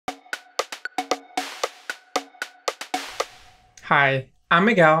Hi, I'm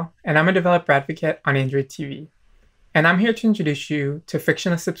Miguel, and I'm a developer advocate on Android TV. And I'm here to introduce you to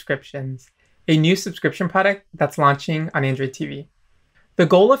Frictionless Subscriptions, a new subscription product that's launching on Android TV. The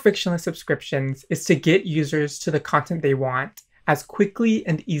goal of Frictionless Subscriptions is to get users to the content they want as quickly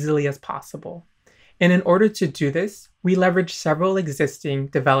and easily as possible. And in order to do this, we leverage several existing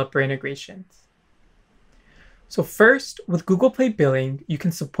developer integrations. So first, with Google Play Billing, you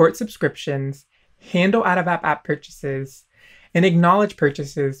can support subscriptions, handle out-of-app app purchases, and acknowledge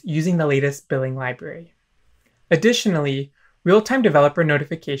purchases using the latest billing library. Additionally, real-time developer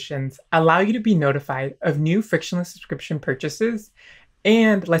notifications allow you to be notified of new frictionless subscription purchases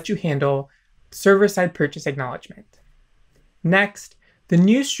and let you handle server-side purchase acknowledgement. Next, the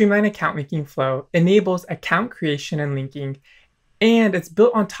new Streamlined account linking flow enables account creation and linking, and it's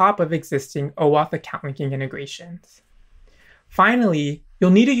built on top of existing OAuth account linking integrations. Finally,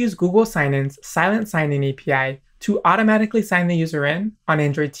 you'll need to use Google Sign-in's Silent Sign-in API to automatically sign the user in on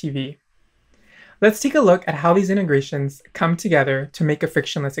Android TV. Let's take a look at how these integrations come together to make a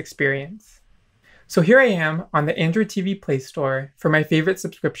frictionless experience. So here I am on the Android TV Play Store for my favorite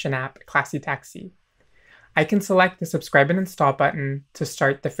subscription app, Classy Taxi. I can select the Subscribe and Install button to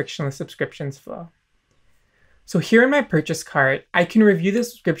start the frictionless subscriptions flow. So here in my purchase cart, I can review the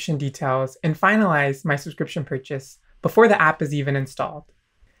subscription details and finalize my subscription purchase before the app is even installed.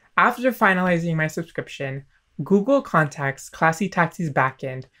 After finalizing my subscription, Google contacts Classy Taxi's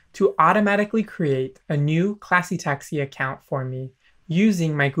backend to automatically create a new Classy Taxi account for me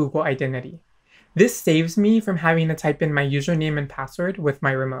using my Google identity. This saves me from having to type in my username and password with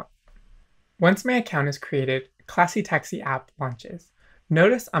my remote. Once my account is created, Classy Taxi app launches.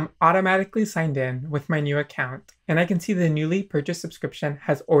 Notice I'm automatically signed in with my new account, and I can see the newly purchased subscription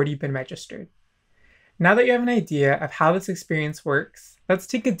has already been registered. Now that you have an idea of how this experience works, let's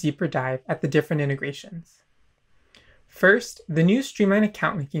take a deeper dive at the different integrations. First, the new Streamlined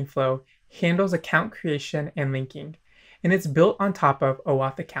account linking flow handles account creation and linking, and it's built on top of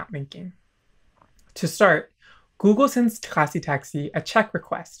OAuth account linking. To start, Google sends Classy Taxi a check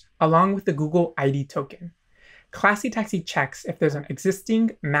request along with the Google ID token. Classy Taxi checks if there's an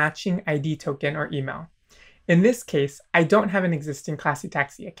existing matching ID token or email. In this case, I don't have an existing Classy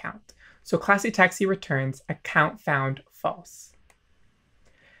Taxi account, so Classy Taxi returns account found false.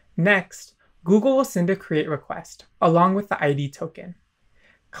 Next, Google will send a create request along with the ID token.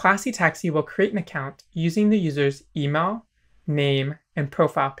 Classy Taxi will create an account using the user's email, name, and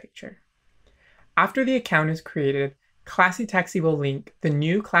profile picture. After the account is created, Classy Taxi will link the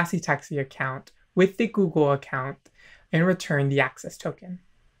new Classy Taxi account with the Google account and return the access token.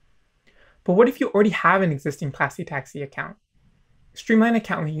 But what if you already have an existing Classy Taxi account? Streamlined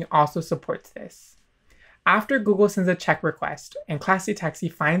account linking also supports this. After Google sends a check request and Classy Taxi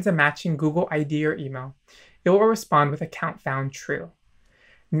finds a matching Google ID or email, it will respond with account found true.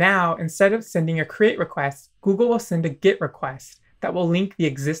 Now, instead of sending a create request, Google will send a get request that will link the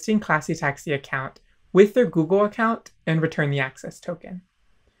existing Classy Taxi account with their Google account and return the access token.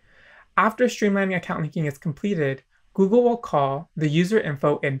 After streamlining account linking is completed, Google will call the user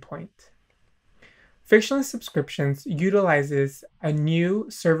info endpoint. Frictionless Subscriptions utilizes a new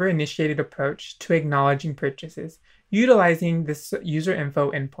server-initiated approach to acknowledging purchases, utilizing this user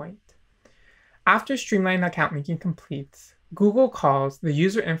info endpoint. After Streamlined account linking completes, Google calls the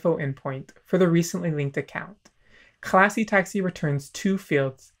user info endpoint for the recently linked account. Classy Taxi returns two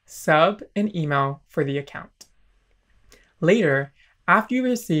fields, sub and email, for the account. Later, after you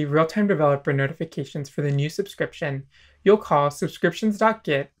receive real-time developer notifications for the new subscription, you'll call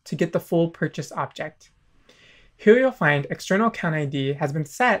subscriptions.get to get the full purchase object. Here you'll find external account ID has been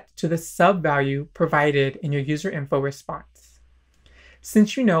set to the sub value provided in your user info response.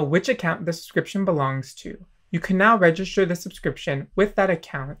 Since you know which account the subscription belongs to, you can now register the subscription with that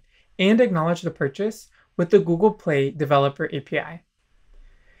account and acknowledge the purchase with the Google Play Developer API.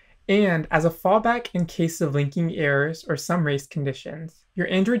 And as a fallback in case of linking errors or some race conditions, your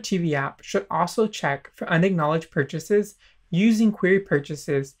Android TV app should also check for unacknowledged purchases using query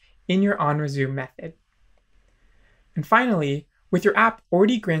purchases in your onResume method. And finally, with your app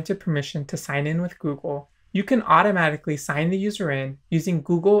already granted permission to sign in with Google, you can automatically sign the user in using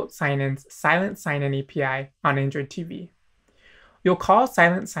Google Sign-in's Silent Sign-in API on Android TV. You'll call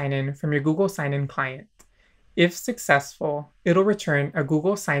Silent Sign-in from your Google Sign-in client. If successful, it'll return a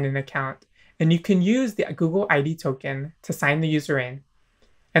Google Sign-in account, and you can use the Google ID token to sign the user in.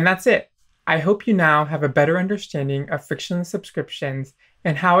 And that's it. I hope you now have a better understanding of Frictionless Subscriptions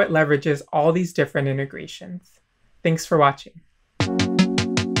and how it leverages all these different integrations. Thanks for watching.